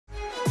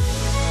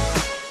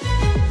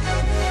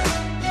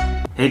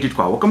Hey dude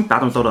squad, welcome back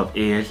to another episode of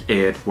Is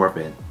It Worth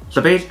It?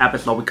 So today's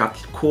episode we got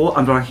this cool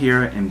underline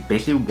here, and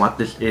basically what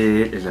this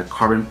is a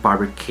carbon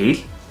fiber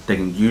case that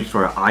you can use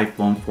for an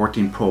iPhone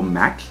 14 Pro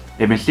Max.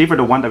 You can see for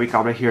the one that we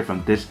got right here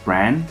from this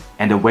brand,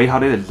 and the way how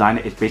they design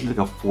it is basically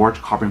like a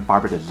forged carbon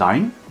fiber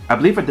design. I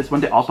believe for this one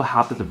they also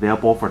have this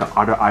available for the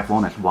other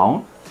iPhone as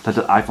well, such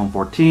as iPhone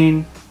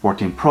 14,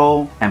 14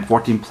 Pro, and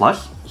 14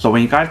 Plus. So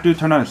when you guys do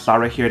turn on the side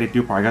right here, they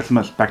do probably got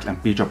some specs and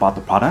features about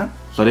the product.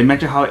 So they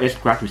mention how it's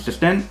scratch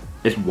resistant,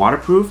 it's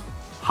waterproof,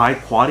 high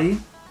quality,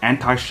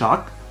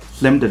 anti-shock,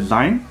 slim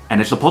design, and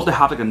it's supposed to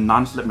have like a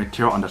non-slip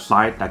material on the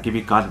side that give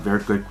you guys a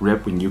very good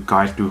grip when you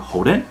guys do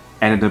hold it.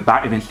 And in the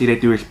back, you can see they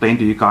do explain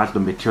to you guys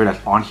the material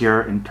that's on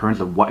here in terms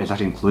of what is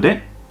actually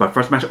included. But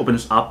first, I'm going to open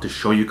this up to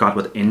show you guys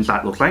what the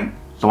inside looks like.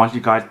 So once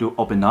you guys do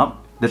open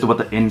up, this is what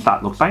the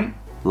inside looks like.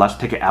 Let's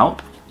take it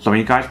out. So when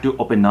you guys do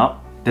open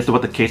up, this is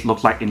what the case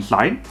looks like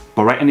inside.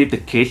 But right underneath the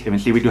case, you can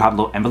see we do have a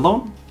little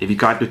envelope. If you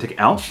guys do take it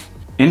out,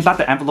 inside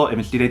the envelope, you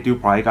can see they do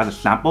probably got a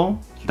sample,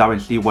 so that way you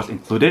can see what's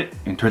included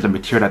in terms of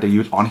material that they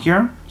use on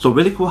here. So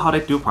really cool how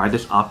they do provide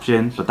this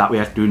option, so that way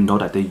you guys do know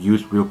that they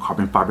use real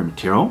carbon fiber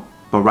material.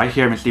 But right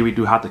here, you can see we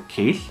do have the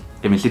case.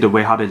 You can see the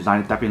way how they design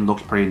it definitely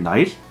looks pretty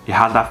nice. It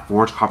has that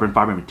forged carbon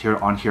fiber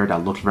material on here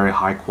that looks very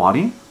high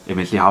quality. You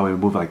can see how we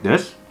move like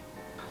this.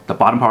 The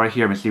bottom part right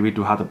here, you can see we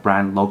do have the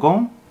brand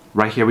logo.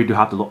 Right here, we do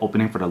have the little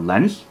opening for the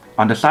lens.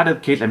 On the side of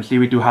the case, you can see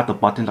we do have the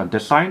buttons on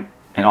this side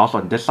and also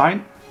on this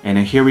side. And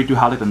then here we do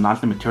have like the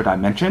non-slip material that I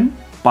mentioned.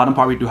 Bottom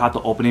part we do have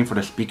the opening for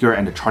the speaker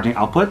and the charging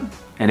output.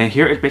 And then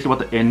here is basically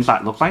what the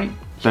inside looks like.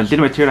 So you see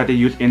the material that they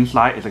use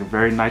inside is like a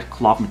very nice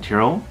cloth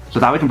material.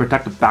 So that way you can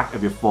protect the back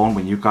of your phone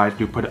when you guys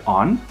do put it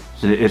on.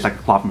 So it is like a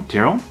cloth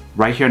material.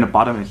 Right here in the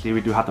bottom you see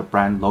we do have the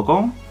brand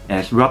logo.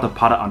 And throughout the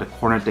product on the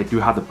corners they do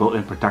have the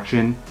built-in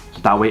protection.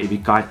 So that way if you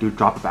guys do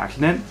drop it by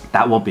accident,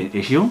 that won't be an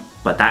issue.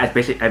 But that is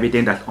basically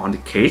everything that's on the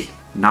case.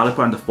 Now let's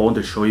put on the phone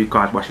to show you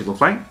guys what she looks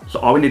like. So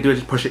all we need to do is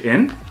just push it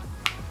in.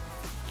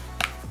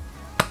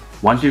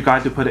 Once you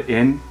guys do put it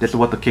in, this is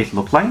what the case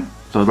looks like.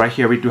 So right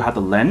here we do have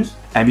the lens.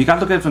 And if you guys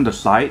look at it from the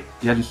side,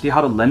 you guys can see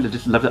how the lens is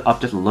just lifted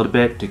up just a little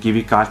bit to give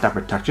you guys that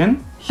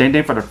protection. Same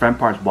thing for the front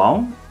part as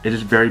well. It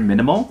is very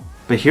minimal.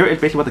 But here is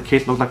basically what the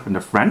case looks like from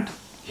the front.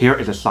 Here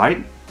is the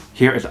side.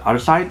 Here is the other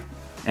side.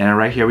 And then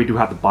right here we do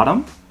have the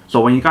bottom. So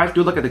when you guys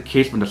do look at the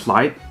case from the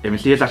side, you can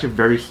see it's actually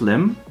very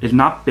slim. It's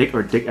not big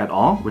or thick at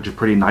all, which is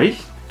pretty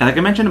nice. And like I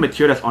mentioned, the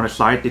material that's on the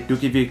side, they do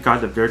give you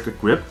guys a very good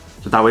grip.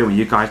 So that way when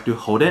you guys do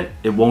hold it,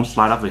 it won't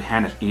slide off your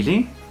hand as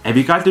easy. And if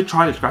you guys do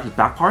try to scratch the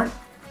back part,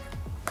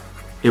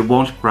 it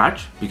won't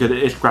scratch because it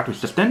is scratch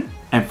resistant.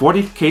 And for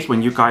this case,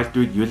 when you guys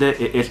do use it,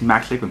 it is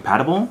MagSafe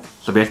compatible.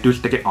 So if you guys do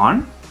stick it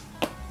on,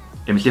 you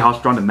can see how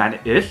strong the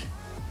magnet is.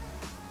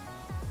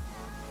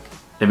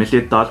 You can see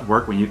it does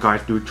work when you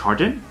guys do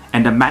charge it.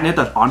 And the magnet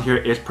that's on here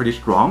is pretty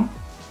strong.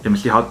 You can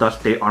see how it does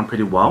stay on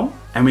pretty well.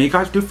 And when you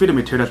guys do feel the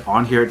material that's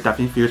on here, it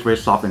definitely feels very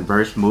soft and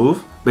very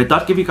smooth. But it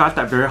does give you guys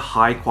that very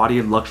high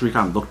quality luxury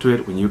kind of look to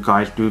it when you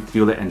guys do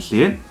feel it and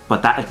see it.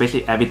 But that is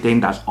basically everything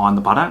that's on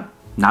the product.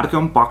 Now to go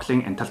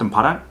unboxing and testing the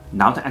product,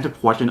 now to answer the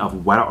question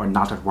of whether or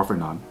not it's worth it or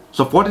not.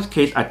 So for this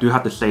case, I do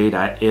have to say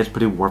that it is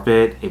pretty worth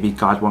it if you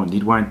guys want to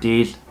need one of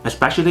these.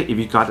 Especially if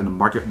you guys in the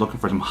market looking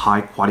for some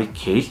high quality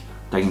case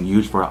that you can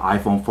use for an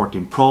iPhone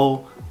 14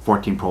 Pro,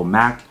 14 Pro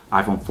Max,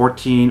 iPhone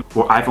 14,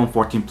 or iPhone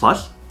 14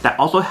 Plus. That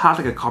also has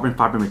like a carbon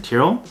fiber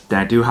material, then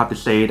I do have to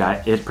say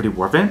that it's pretty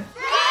worth it.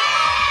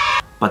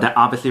 But then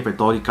obviously for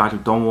those of you guys who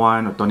don't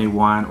want or don't need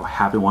one or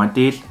haven't want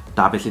these,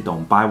 obviously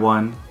don't buy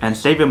one and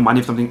save your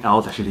money for something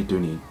else that you actually do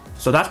need.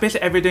 So that's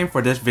basically everything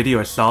for this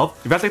video itself.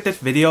 If you guys like this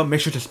video, make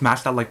sure to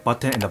smash that like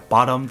button in the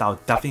bottom. That will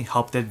definitely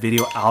help this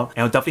video out, and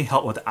it will definitely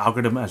help with the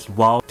algorithm as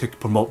well to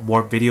promote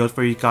more videos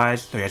for you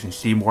guys so you guys can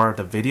see more of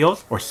the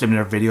videos or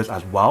similar videos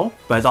as well.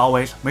 But as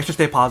always, make sure to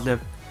stay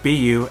positive, be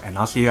you, and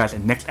I'll see you guys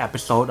in the next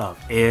episode of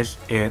Is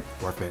It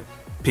Worth It?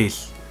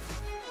 Peace.